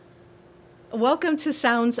Welcome to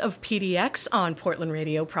Sounds of PDX on Portland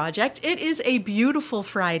Radio Project. It is a beautiful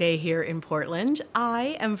Friday here in Portland.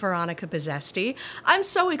 I am Veronica Bezzesti. I'm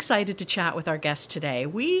so excited to chat with our guest today.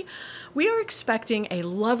 We are expecting a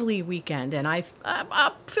lovely weekend, and I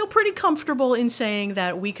feel pretty comfortable in saying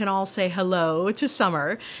that we can all say hello to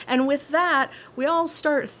summer. And with that, we all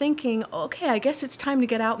start thinking, okay, I guess it's time to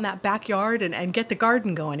get out in that backyard and get the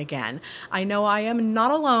garden going again. I know I am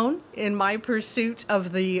not alone in my pursuit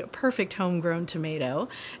of the perfect homegrown tomato.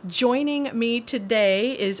 Joining me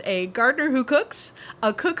today is a gardener who cooks,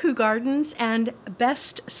 a cook who gardens, and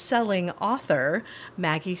best-selling author,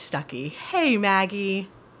 Maggie Stuckey. Hey, Maggie.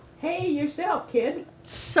 Hey, yourself, kid.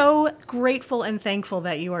 So grateful and thankful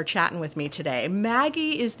that you are chatting with me today.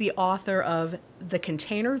 Maggie is the author of The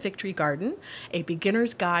Container Victory Garden, a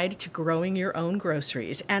beginner's guide to growing your own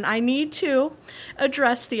groceries. And I need to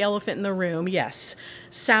address the elephant in the room. Yes,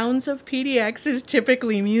 Sounds of PDX is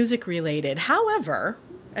typically music related. However,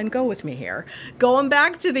 and go with me here, going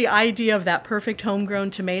back to the idea of that perfect homegrown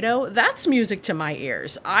tomato, that's music to my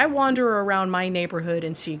ears. I wander around my neighborhood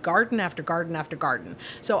and see garden after garden after garden.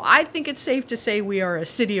 So I think it's safe to say we are a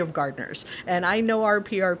city of gardeners. And I know our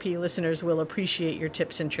PRP listeners will appreciate your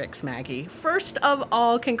tips and tricks, Maggie. First of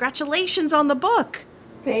all, congratulations on the book.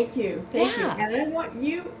 Thank you. Thank you. And I want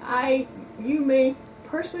you may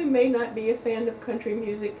personally may not be a fan of country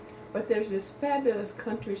music, but there's this fabulous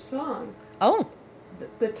country song. Oh.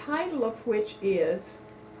 The title of which is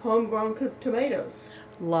Homegrown Tomatoes.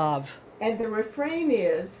 Love. And the refrain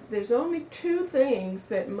is, there's only two things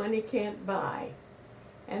that money can't buy,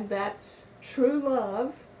 and that's true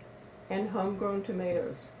love and homegrown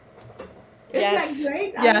tomatoes. Isn't that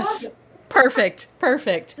great? I love it. Perfect.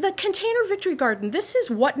 The Container Victory Garden, this is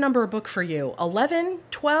what number book for you? 11?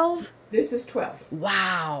 12? This is 12.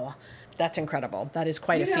 Wow. That's incredible. That is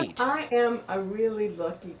quite a feat. I am a really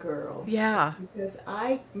lucky girl. Yeah. Because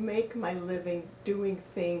I make my living doing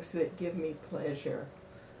things that give me pleasure.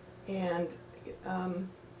 And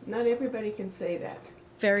not everybody can say that.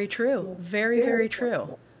 Very true. Very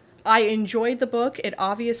true. I enjoyed the book. It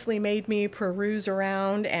obviously made me peruse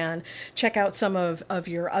around and check out some of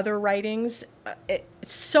your other writings.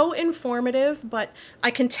 It's so informative, but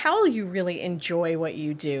I can tell you really enjoy what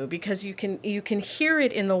you do because you can hear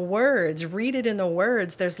it in the words, read it in the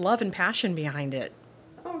words. There's love and passion behind it.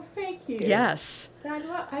 Oh, thank you. Yes.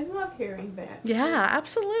 I love hearing that. Yeah,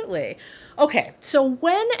 absolutely. Okay, so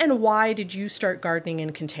when and why did you start gardening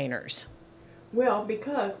in containers? Well,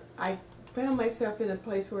 because I found myself in a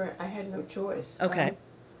place where I had no choice. Okay.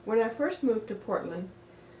 When I first moved to Portland,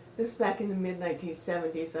 this is back in the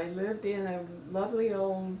mid-1970s, I lived in a lovely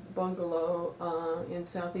old bungalow in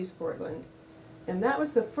southeast Portland. And that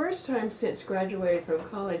was the first time since graduating from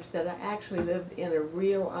college that I actually lived in a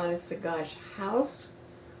real honest-to-gosh house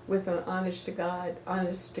with an honest-to-gosh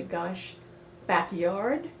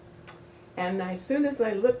backyard. And as soon as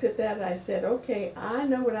I looked at that, I said, okay, I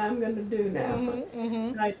know what I'm going to do now.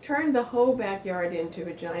 I turned the whole backyard into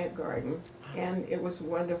a giant garden, and it was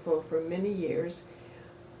wonderful for many years.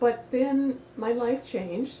 But then my life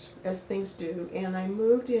changed, as things do, and I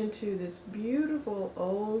moved into this beautiful,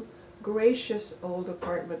 old, gracious old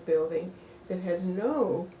apartment building that has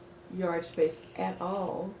no yard space at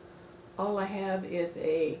all. All I have is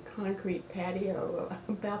a concrete patio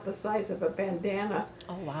about the size of a bandana.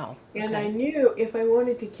 Oh, wow. Okay. And I knew if I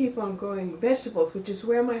wanted to keep on growing vegetables, which is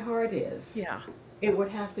where my heart is, it would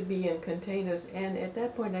have to be in containers. And at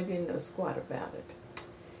that point, I didn't know squat about it.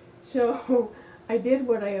 So I did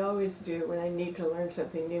what I always do when I need to learn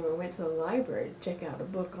something new. I went to the library to check out a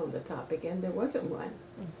book on the topic, and there wasn't one.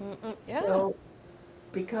 So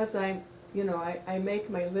because I make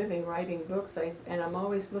my living writing books, and I'm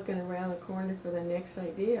always looking around the corner for the next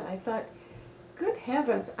idea. I thought, good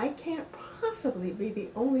heavens, I can't possibly be the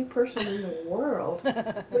only person in the world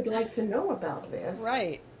who would like to know about this.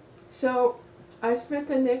 Right. So I spent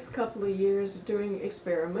the next couple of years doing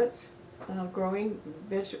experiments, growing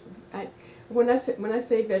vegetables. When I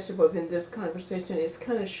say vegetables in this conversation, it's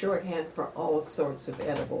kind of shorthand for all sorts of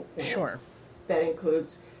edible plants. Sure. That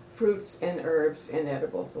includes fruits and herbs and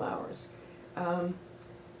edible flowers.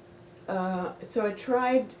 So I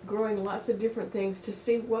tried growing lots of different things to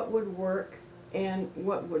see what would work and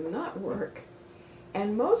what would not work.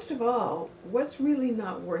 And most of all, what's really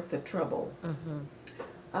not worth the trouble.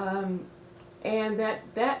 And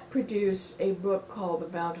that produced a book called The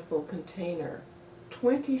Bountiful Container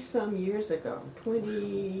 20-some years ago,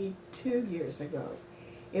 22 years ago.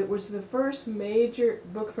 It was the first major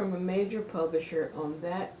book from a major publisher on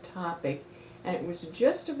that topic, and it was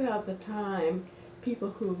just about the time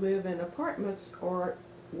people who live in apartments or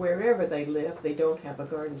wherever they live, they don't have a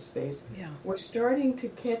garden space, were starting to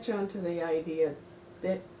catch on to the idea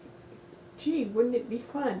that, gee, wouldn't it be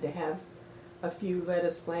fun to have a few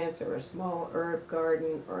lettuce plants or a small herb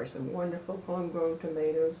garden or some wonderful homegrown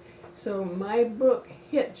tomatoes. So my book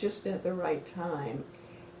hit just at the right time.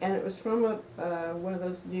 And it was from one of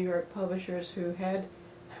those New York publishers who had,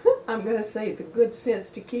 I'm going to say, the good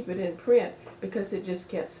sense to keep it in print because it just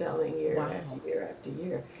kept selling year after year after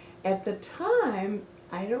year. At the time,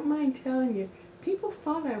 I don't mind telling you, people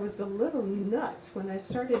thought I was a little nuts when I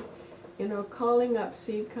started, calling up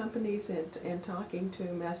seed companies and talking to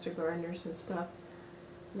master gardeners and stuff.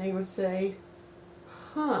 And they would say,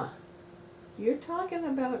 you're talking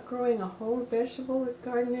about growing a whole vegetable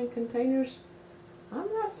garden in containers?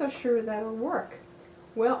 I'm not so sure that'll work.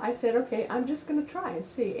 Well, I said, okay, I'm just going to try and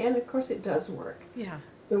see. And of course it does work. Yeah.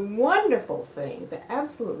 The wonderful thing, the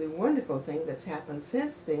absolutely wonderful thing that's happened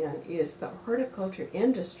since then is the horticulture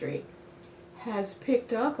industry has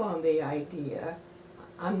picked up on the idea.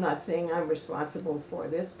 I'm not saying I'm responsible for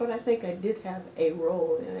this, but I think I did have a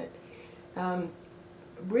role in it.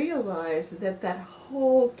 Realize that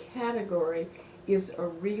whole category is a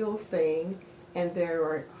real thing, and there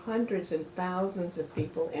are hundreds and thousands of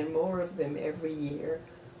people, and more of them every year,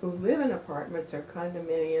 who live in apartments or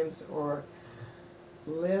condominiums or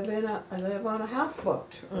live on a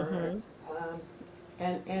houseboat, or,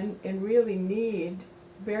 and really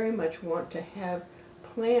very much want to have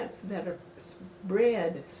plants that are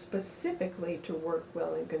bred specifically to work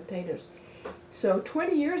well in containers. So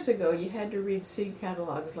 20 years ago, you had to read seed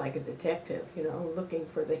catalogs like a detective, looking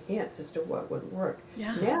for the hints as to what would work.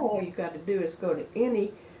 Yeah. Now all you've got to do is go to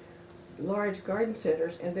any large garden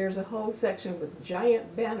centers, and there's a whole section with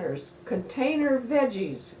giant banners, container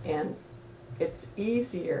veggies, and it's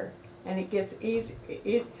easier, and it gets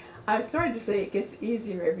easy. I started to say it gets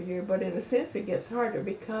easier every year, but in a sense it gets harder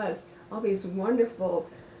because all these wonderful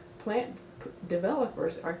plant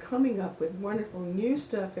developers are coming up with wonderful new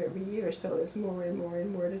stuff every year, so there's more and more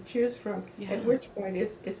and more to choose from. Yeah. At which point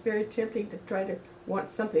it's very tempting to try to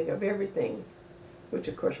want something of everything, which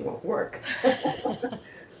of course won't work.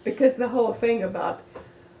 Because the whole thing about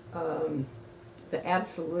the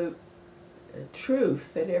absolute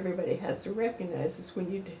truth that everybody has to recognize is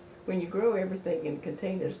when you grow everything in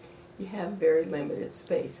containers, you have very limited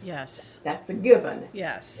space. Yes. That's a given.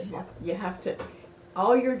 Yes. You have to,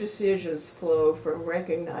 all your decisions flow from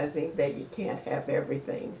recognizing that you can't have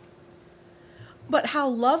everything. But how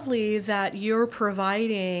lovely that you're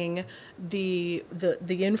providing the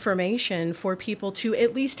information for people to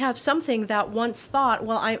at least have something that once thought,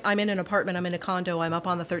 well, I'm in an apartment, I'm in a condo, I'm up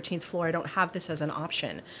on the 13th floor, I don't have this as an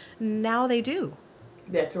option. Now they do.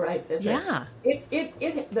 That's right. That's right.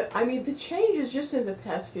 The changes just in the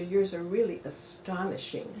past few years are really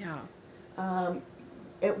astonishing. Yeah.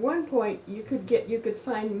 At one point, you could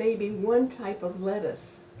find maybe one type of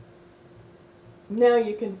lettuce. Now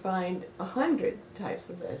you can find 100 types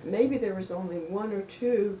of lettuce. Maybe there was only one or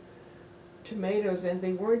two tomatoes, and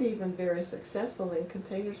they weren't even very successful in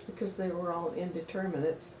containers because they were all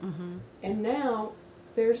indeterminates. Mm-hmm. And now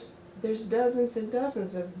there's dozens and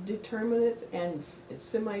dozens of determinates and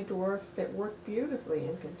semi-dwarf that work beautifully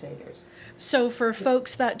in containers. So for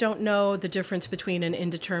folks that don't know the difference between an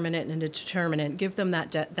indeterminate and a determinate, give them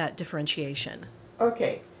that differentiation.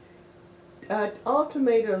 Okay. All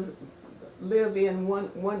tomatoes live in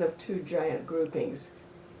one of two giant groupings.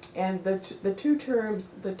 And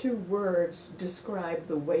the two words describe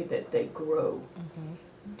the way that they grow. Mm-hmm.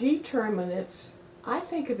 Determinates, I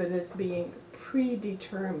think of it as being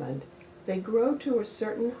predetermined. They grow to a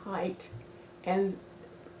certain height, and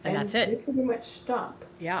that's it. They pretty much stop.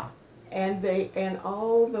 Yeah. And they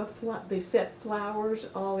set flowers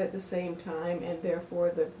all at the same time, and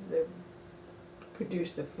therefore they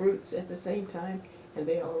produce the fruits at the same time, and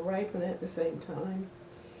they all ripen at the same time.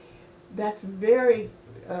 That's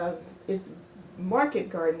market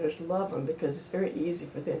gardeners love them because it's very easy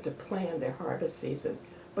for them to plan their harvest season.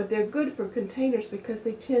 But they're good for containers because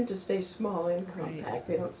they tend to stay small and compact. Right.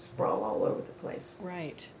 They don't sprawl all over the place.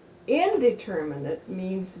 Right. Indeterminate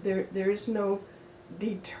means there is no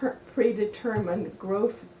predetermined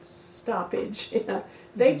growth stoppage.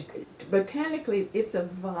 Botanically, it's a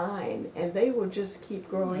vine, and they will just keep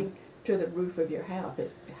growing to the roof of your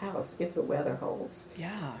house if the weather holds.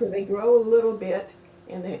 Yeah. So they grow a little bit,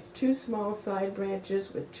 and there's two small side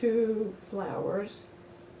branches with two flowers,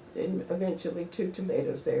 and eventually two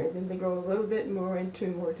tomatoes there. And then they grow a little bit more and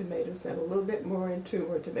two more tomatoes, and a little bit more and two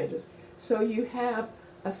more tomatoes. So you have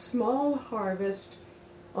a small harvest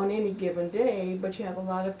on any given day, but you have a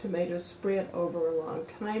lot of tomatoes spread over a long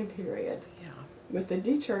time period. Yeah. With the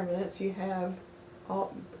determinates, you have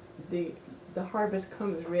all the harvest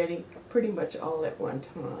comes ready pretty much all at one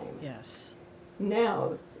time. Yes.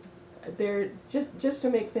 Now, they're just to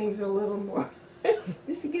make things a little more,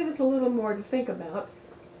 just to give us a little more to think about.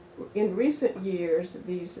 In recent years,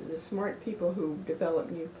 the smart people who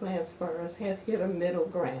develop new plants for us have hit a middle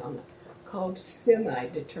ground called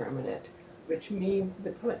semi-determinate, which means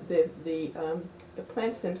the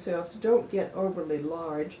plants themselves don't get overly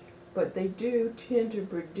large, but they do tend to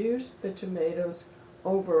produce the tomatoes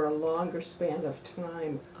over a longer span of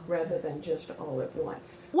time rather than just all at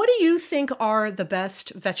once. What do you think are the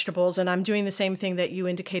best vegetables? And I'm doing the same thing that you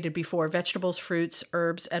indicated before: vegetables, fruits,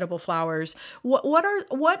 herbs, edible flowers.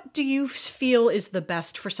 What do you feel is the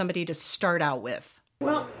best for somebody to start out with?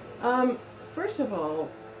 Well, first of all,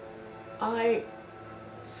 I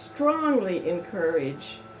strongly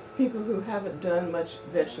encourage people who haven't done much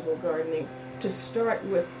vegetable gardening to start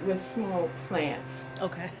with small plants.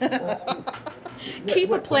 Okay.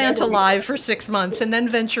 Keep a plant alive for 6 months and then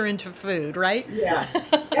venture into food, right? Yeah,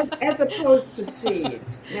 as opposed to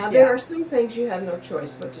seeds. Now, there are some things you have no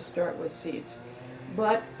choice but to start with seeds.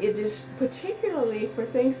 But it is particularly for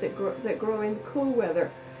things that grow in cool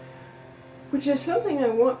weather, which is something I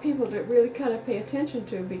want people to really kind of pay attention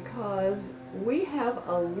to, because we have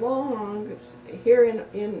a long, here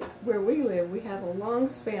in where we live, we have a long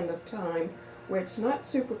span of time where it's not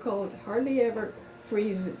super cold, hardly ever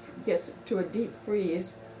gets to a deep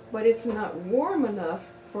freeze, but it's not warm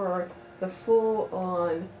enough for the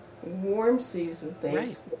full-on warm season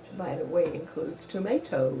things, right, which, by the way, includes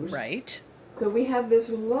tomatoes. Right. So we have this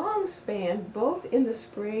long span, both in the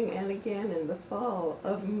spring and again in the fall,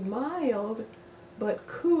 of mild but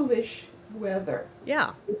coolish weather.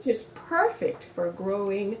 Yeah. Which is perfect for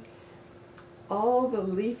growing all the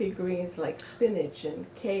leafy greens like spinach and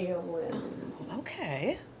kale and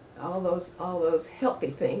okay, all those healthy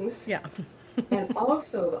things. Yeah. And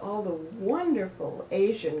also all the wonderful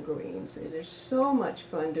Asian greens. It is so much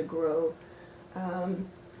fun to grow.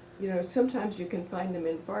 Sometimes you can find them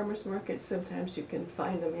in farmers markets, sometimes you can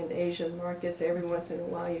find them in Asian markets, every once in a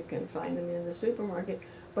while you can find them in the supermarket.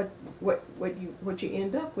 But what you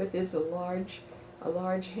end up with is a large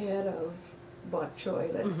head of bok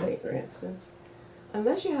choy, let's say, for instance.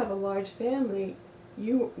 Unless you have a large family,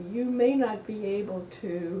 you may not be able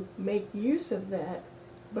to make use of that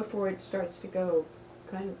before it starts to go,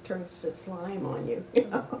 kind of turns to slime on you.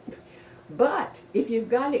 But if you've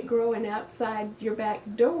got it growing outside your back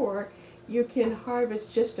door, you can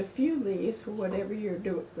harvest just a few leaves for whatever you're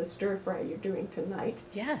doing, the stir fry you're doing tonight.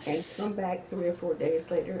 Yes. And come back 3 or 4 days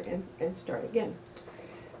later and start again.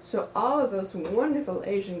 So all of those wonderful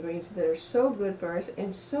Asian greens that are so good for us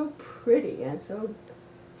and so pretty and so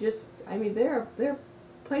there are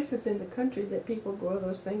places in the country that people grow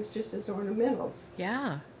those things just as ornamentals.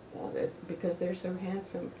 Yeah. Because they're so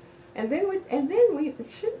handsome. And then we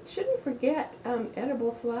shouldn't forget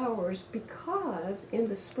edible flowers, because in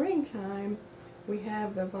the springtime we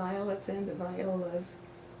have the violets and the violas,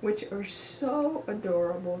 which are so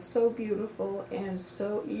adorable, so beautiful, and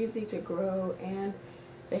so easy to grow, and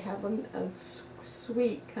they have a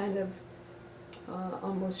sweet kind of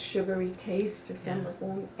almost sugary taste to some of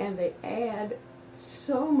them, and they add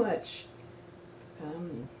so much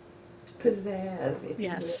pizzazz, if you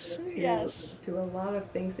will, to a lot of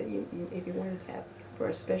things that if you wanted to have for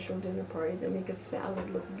a special dinner party, they make a salad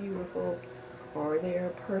look beautiful, or they're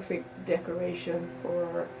a perfect decoration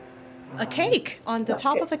for a cake on the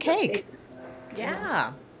top of a cake.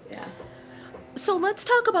 Yeah. So let's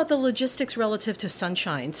talk about the logistics relative to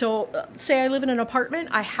sunshine. So say I live in an apartment,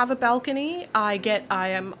 I have a balcony, I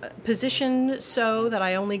am positioned so that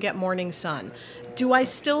I only get morning sun. Do I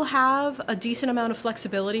still have a decent amount of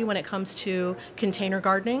flexibility when it comes to container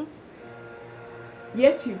gardening?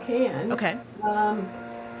 Yes, you can. Okay.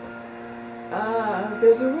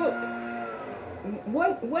 There's a rule.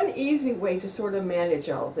 One easy way to sort of manage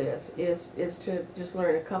all this is to just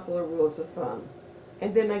learn a couple of rules of thumb,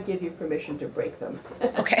 and then I give you permission to break them.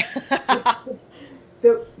 Okay.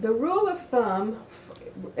 The rule of thumb,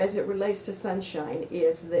 as it relates to sunshine,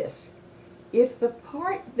 is this: if the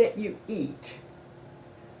part that you eat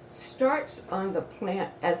starts on the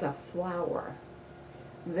plant as a flower,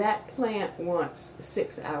 that plant wants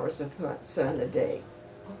 6 hours of sun a day.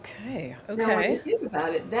 Okay. Now, when you think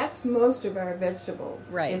about it, that's most of our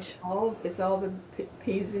vegetables. Right. It's all the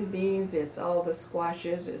peas and beans. It's all the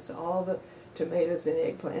squashes. It's all the tomatoes and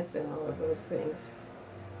eggplants and all of those things.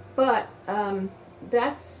 But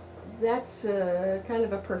that's kind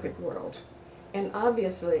of a perfect world, and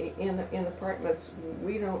obviously in apartments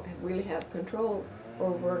we don't really have control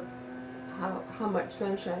over how much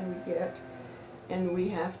sunshine we get, and we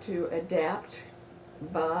have to adapt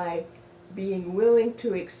by being willing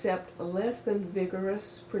to accept a less than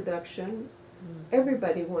vigorous production.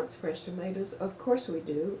 Everybody wants fresh tomatoes, of course we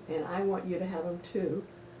do, and I want you to have them too.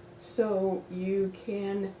 So you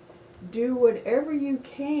can do whatever you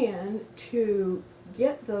can to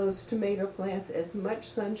get those tomato plants as much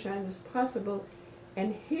sunshine as possible.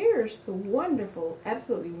 And here's the wonderful,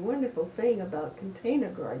 absolutely wonderful thing about container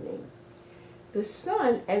gardening. The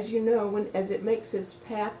sun, as you know, as it makes its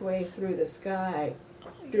pathway through the sky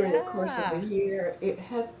during the course of the year, it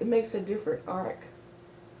makes a different arc.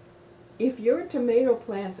 If your tomato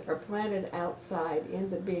plants are planted outside in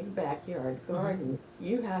the big backyard garden,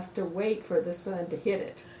 you have to wait for the sun to hit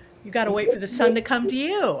it. You got to wait for the sun to come to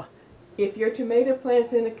you. If your tomato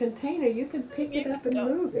plant's in a container, you can pick it up and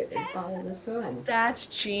move it and follow the sun. That's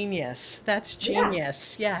genius. That's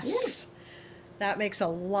genius. Yeah. Yes. Yeah. That makes a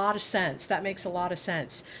lot of sense. That makes a lot of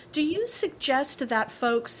sense. Do you suggest that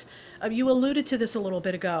folks, you alluded to this a little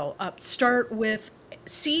bit ago, start with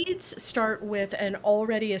seeds, start with an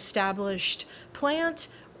already established plant?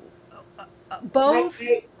 Both?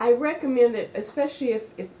 I recommend that, especially if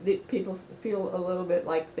the people feel a little bit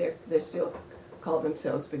like they're still call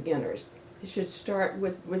themselves beginners. You should start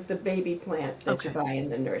with the baby plants that you buy in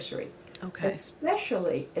the nursery. Okay.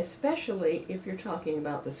 Especially if you're talking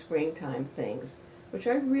about the springtime things, which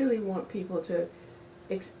I really want people to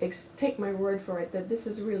take my word for it, that this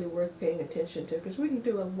is really worth paying attention to, because we can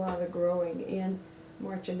do a lot of growing in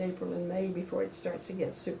March and April and May before it starts to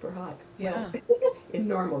get super hot. Yeah. Well, in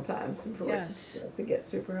normal times before it starts to get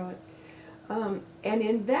super hot. And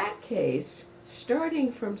in that case,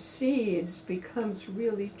 starting from seeds becomes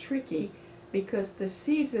really tricky, because the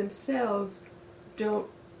seeds themselves don't,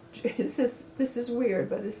 this is weird,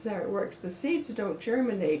 but this is how it works. The seeds don't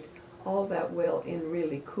germinate all that well in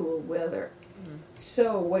really cool weather.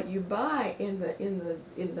 So what you buy in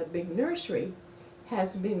the big nursery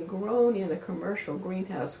has been grown in a commercial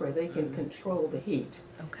greenhouse where they can control the heat.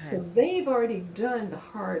 Okay. So they've already done the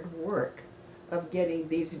hard work of getting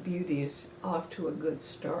these beauties off to a good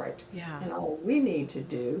start. Yeah. And all we need to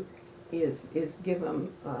do is give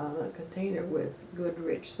them a container with good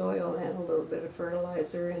rich soil and a little bit of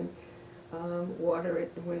fertilizer, and water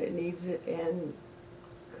it when it needs it, and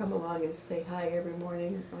come along and say hi every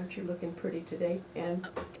morning. Aren't you looking pretty today?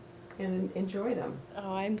 And enjoy them.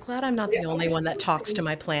 Oh, I'm glad I'm not the only one that talks to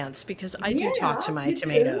my plants, because I do talk to my do.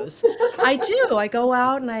 tomatoes. I do. I go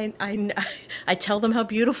out and I tell them how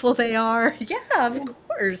beautiful they are. Yeah, of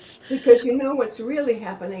course. Because you know what's really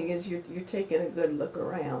happening is you're taking a good look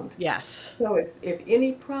around. Yes. So if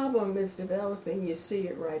any problem is developing, you see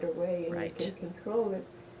it right away, and Right. you can control it.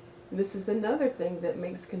 This is another thing that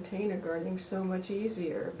makes container gardening so much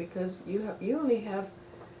easier, because you only have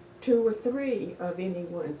 2 or 3 of any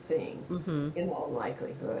one thing in all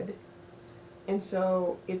likelihood. And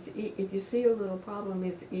so if you see a little problem,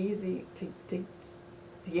 it's easy to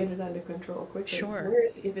get it under control quickly. Sure.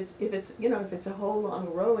 Whereas if it's a whole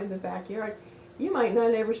long row in the backyard, you might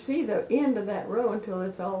not ever see the end of that row until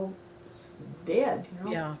it's all dead.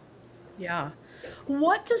 Yeah. Yeah.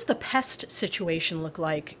 What does the pest situation look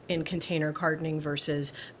like in container gardening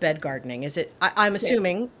versus bed gardening? Is it, I'm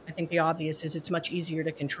assuming, I think the obvious is it's much easier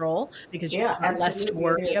to control because you have less to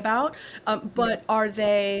worry about. But are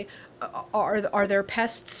there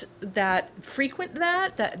pests that frequent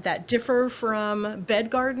that differ from bed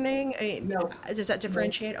gardening? No. Does that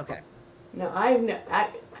differentiate? No. Okay. No, I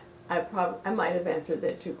might have answered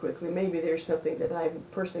that too quickly. Maybe there's something that I've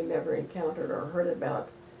personally never encountered or heard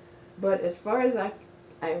about. But as far as I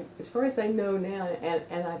know now,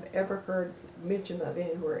 and I've ever heard mention of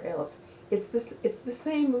anywhere else, it's the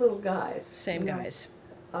same little guys. Same guys.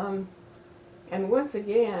 And once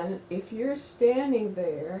again, if you're standing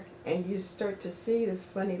there and you start to see this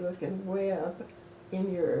funny looking web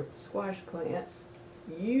in your squash plants,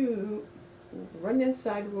 you run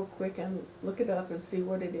inside real quick and look it up and see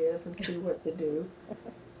what it is and see what to do.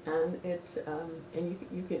 And it's and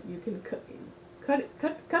you can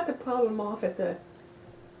cut the problem off at the,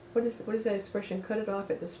 what is that expression? Cut it off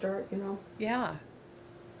at the start, Yeah.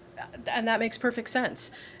 And that makes perfect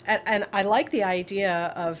sense. And I like the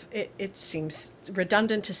idea of it seems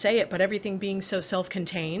redundant to say it, but everything being so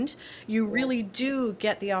self-contained, you really do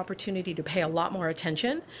get the opportunity to pay a lot more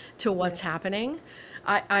attention to what's happening.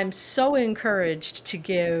 I'm so encouraged to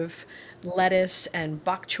give lettuce and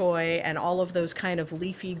bok choy and all of those kind of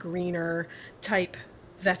leafy greener type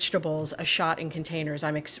vegetables a shot in containers.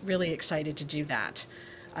 I'm really excited to do that.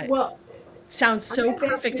 Sounds so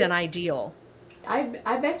perfect and ideal.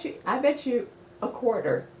 I bet you a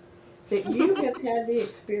quarter that you have had the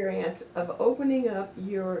experience of opening up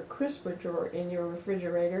your crisper drawer in your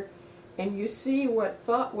refrigerator and you see what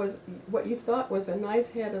you thought was a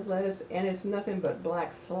nice head of lettuce, and it's nothing but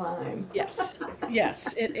black slime. Yes.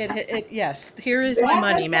 Yes. Yes. Here is my That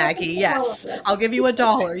money, has Maggie. happened to all Yes. of I'll us. give you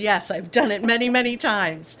 $1. Yes. I've done it many, many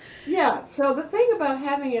times. Yeah. So the thing about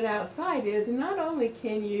having it outside is not only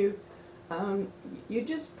can you um, you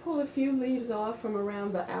just pull a few leaves off from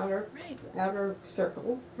around the Right. outer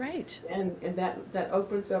circle, Right. and that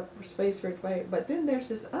opens up space for it to play. But then there's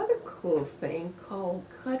this other cool thing called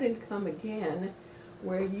cut and come again,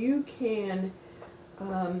 where you can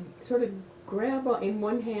sort of in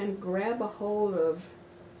one hand, grab a hold of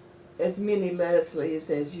as many lettuce leaves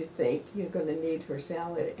as you think you're going to need for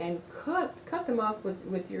salad, and cut them off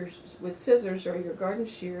with scissors or your garden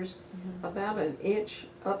shears, about an inch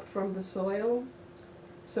up from the soil.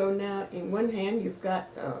 So now in one hand you've got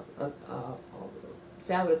a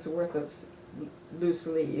salad's worth of loose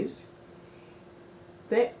leaves.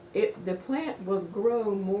 The plant will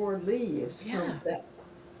grow more leaves from that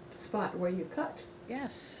spot where you cut.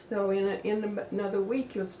 Yes. So in another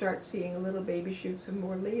week, you'll start seeing little baby shoots and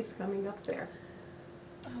more leaves coming up there.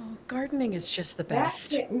 Oh, gardening is just the That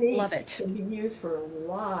best. Love technique it. can be used for a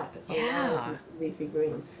lot Yeah. of leafy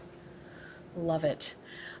greens. Love it.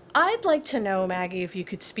 I'd like to know, Maggie, if you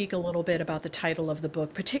could speak a little bit about the title of the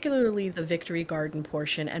book, particularly the Victory Garden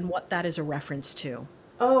portion, and what that is a reference to.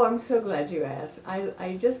 Oh, I'm so glad you asked.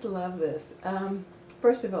 I just love this.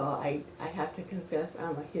 First of all, I have to confess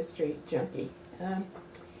I'm a history junkie.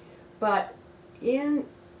 But in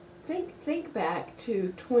think back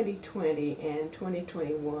to 2020 and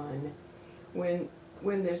 2021,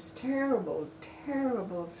 when this terrible,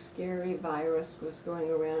 scary virus was going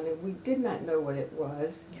around, and we did not know what it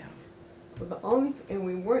was. Yeah. And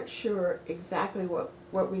we weren't sure exactly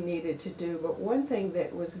what we needed to do. But one thing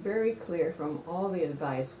that was very clear from all the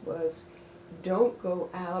advice was, don't go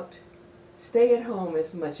out, stay at home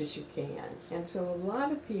as much as you can. And so a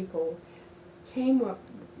lot of people came up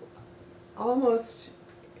almost,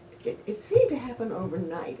 it seemed to happen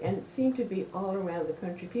overnight, and it seemed to be all around the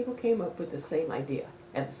country. People came up with the same idea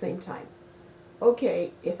at the same time.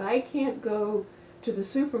 Okay, if I can't go to the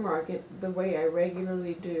supermarket the way I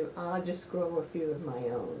regularly do, I'll just grow a few of my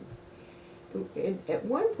own. And at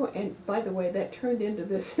one point, and by the way, that turned into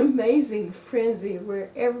this amazing frenzy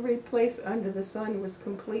where every place under the sun was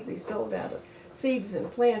completely sold out of seeds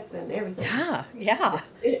and plants and everything. Yeah, yeah.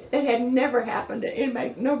 That had never happened to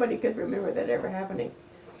anybody. Nobody could remember that ever happening.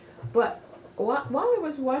 But while I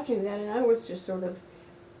was watching that, and I was just sort of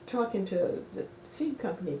talking to the seed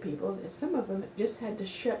company people, some of them just had to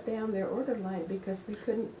shut down their order line because they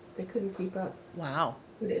couldn't keep up. Wow.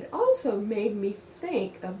 But it also made me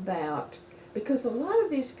think about, because a lot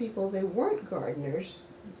of these people, they weren't gardeners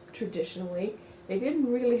traditionally. They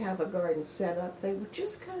didn't really have a garden set up. They were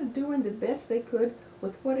just kind of doing the best they could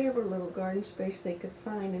with whatever little garden space they could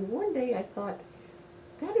find. And one day I thought,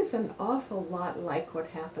 that is an awful lot like what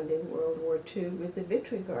happened in World War II with the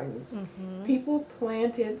Victory Gardens. Mm-hmm. People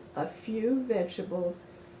planted a few vegetables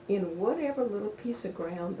in whatever little piece of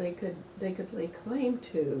ground they could lay claim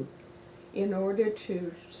to, in order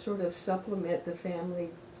to sort of supplement the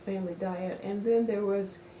family diet. And then there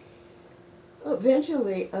was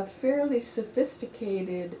eventually a fairly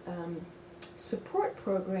sophisticated support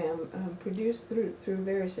program produced through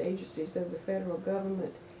various agencies of the federal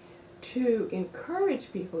government to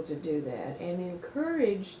encourage people to do that, and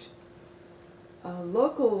encouraged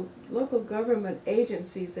local government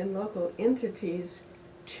agencies and local entities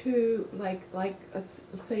to, like let's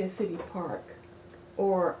say a city park,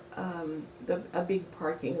 or a big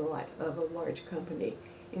parking lot of a large company,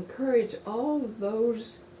 encourage all of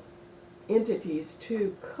those entities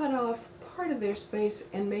to cut off part of their space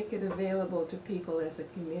and make it available to people as a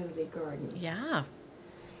community garden. Yeah.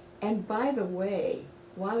 And by the way,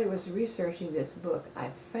 while I was researching this book, I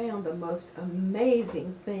found the most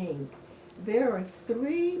amazing thing. There are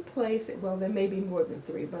 3 places, well, there may be more than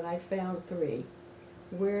 3, but I found 3,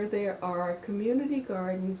 where there are community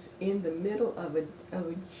gardens in the middle of a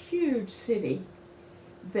huge city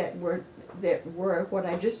that were what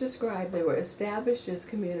I just described. They were established as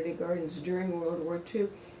community gardens during World War II,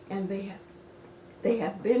 and they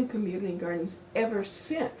have been community gardens ever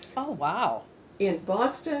since. Oh, wow. In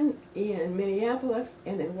Boston, in Minneapolis,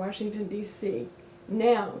 and in Washington, D.C.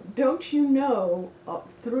 Now, don't you know,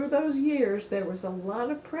 through those years, there was a lot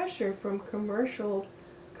of pressure from commercial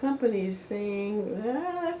companies saying,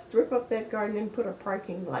 let's rip up that garden and put a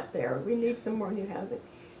parking lot there. We need some more new housing.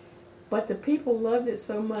 But the people loved it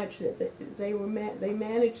so much that they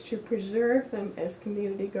managed to preserve them as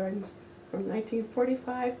community gardens from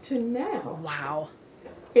 1945 to now. Wow.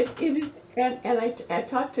 It is, and I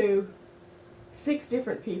talked to 6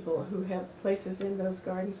 different people who have places in those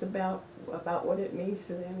gardens about what it means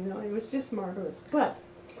to them. You know, it was just marvelous. But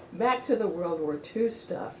back to the World War II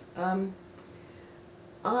stuff.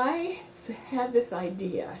 I had this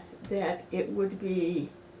idea that it would be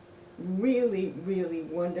really, really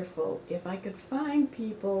wonderful if I could find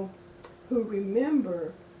people who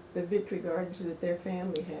remember the Victory Gardens that their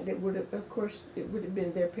family had. It would have, of course, it would have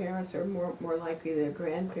been their parents, or more likely their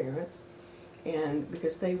grandparents, and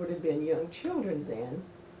because they would have been young children then.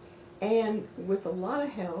 And with a lot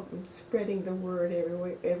of help and spreading the word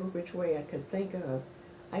every which way I could think of,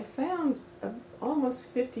 I found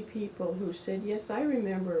almost 50 people who said, yes, I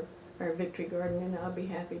remember our Victory Garden, and I'll be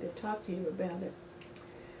happy to talk to you about it.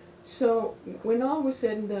 So when all was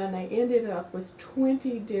said and done, I ended up with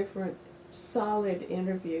 20 different solid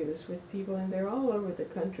interviews with people, and they're all over the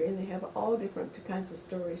country, and they have all different kinds of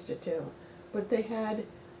stories to tell. But they had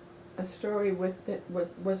a story that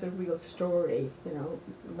was a real story, you know,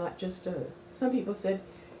 not just a... Some people said,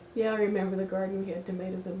 yeah, I remember the garden, we had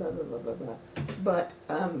tomatoes and blah, blah, blah, blah, blah. But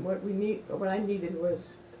what I needed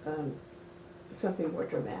was something more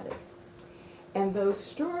dramatic. And those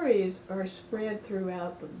stories are spread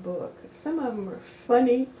throughout the book. Some of them are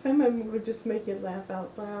funny, some of them will just make you laugh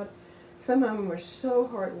out loud. Some of them are so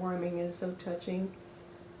heartwarming and so touching.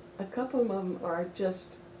 A couple of them are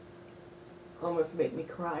just almost make me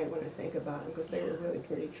cry when I think about them, because they were really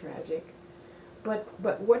pretty tragic. But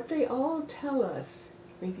what they all tell us,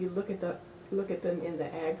 if you look at them in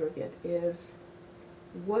the aggregate, is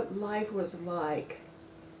what life was like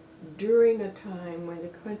during a time when the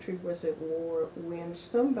country was at war, when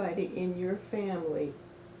somebody in your family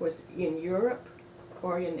was in Europe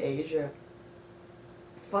or in Asia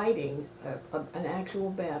fighting an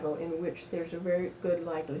actual battle in which there's a very good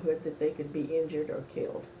likelihood that they could be injured or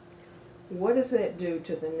killed. What does that do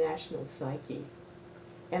to the national psyche?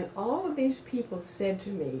 And all of these people said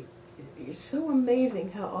to me, it's so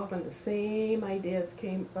amazing how often the same ideas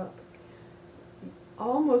came up.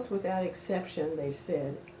 Almost without exception, they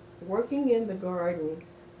said, working in the garden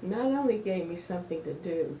not only gave me something to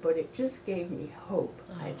do, but it just gave me hope.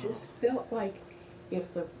 Oh. I just felt like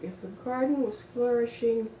if the garden was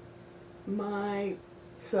flourishing, my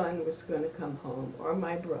son was going to come home, or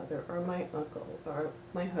my brother, or my uncle, or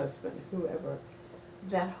my husband, whoever.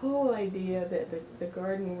 That whole idea that the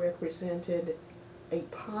garden represented a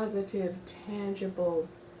positive, tangible,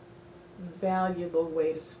 valuable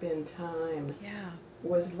way to spend time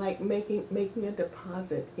was like making a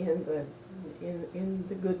deposit in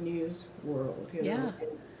the good news world. You know?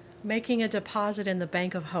 Making a deposit in the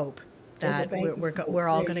bank of hope that we're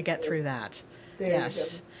all going to get through that.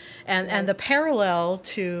 Yes. And the parallel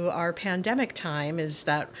to our pandemic time is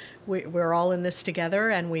that we're all in this together,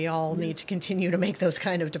 and we all need to continue to make those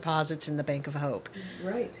kind of deposits in the bank of hope.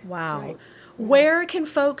 Right. Wow. Right. Where can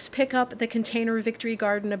folks pick up the Container Victory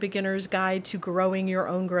Garden, A Beginner's Guide to Growing Your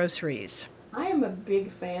Own Groceries? I am a big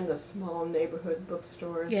fan of small neighborhood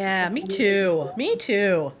bookstores. Yeah, me too. Me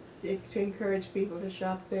too. To encourage people to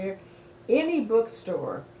shop there. Any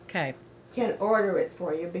bookstore can order it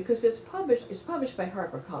for you, because it's published by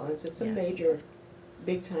HarperCollins. It's a major,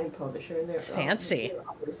 big-time publisher, and they're fancy. They're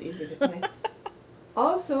always easy to find.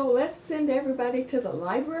 Also, let's send everybody to the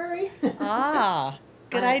library.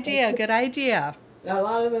 Good idea. Good idea. A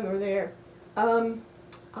lot of them are there.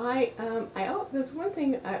 There's one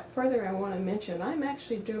thing further I want to mention. I'm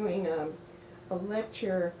actually doing a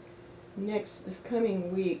lecture this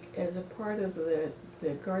coming week as a part of the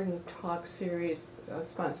Garden Talk series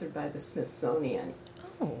sponsored by the Smithsonian.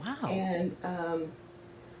 Oh, wow. And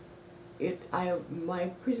my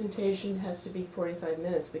presentation has to be 45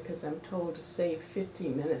 minutes because I'm told to save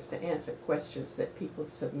 15 minutes to answer questions that people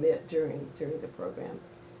submit during the program.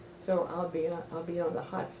 So I'll be on the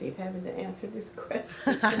hot seat having to answer these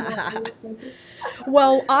questions.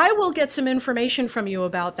 Well, I will get some information from you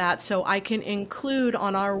about that, so I can include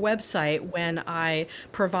on our website when I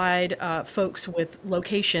provide folks with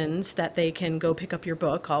locations that they can go pick up your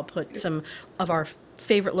book. I'll put some of our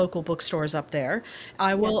favorite local bookstores up there.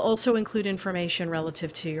 I will also include information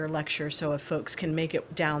relative to your lecture, so if folks can make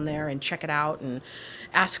it down there and check it out and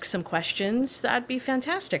ask some questions, that'd be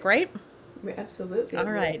fantastic, right? Absolutely. All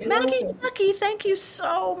right. Maggie Stuckey, thank you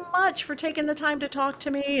so much for taking the time to talk to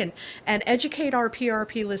me and educate our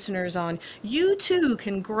PRP listeners on you too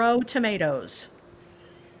can grow tomatoes.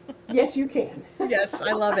 Yes, you can. Yes,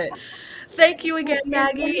 I love it. Thank you again,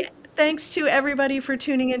 Maggie. Thanks to everybody for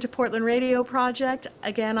tuning into Portland Radio Project.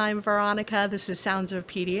 Again, I'm Veronica. This is Sounds of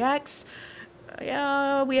PDX.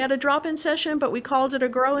 We had a drop-in session, but we called it a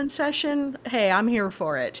grow-in session. Hey, I'm here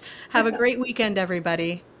for it. Have a great weekend,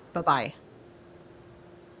 everybody. Bye-bye.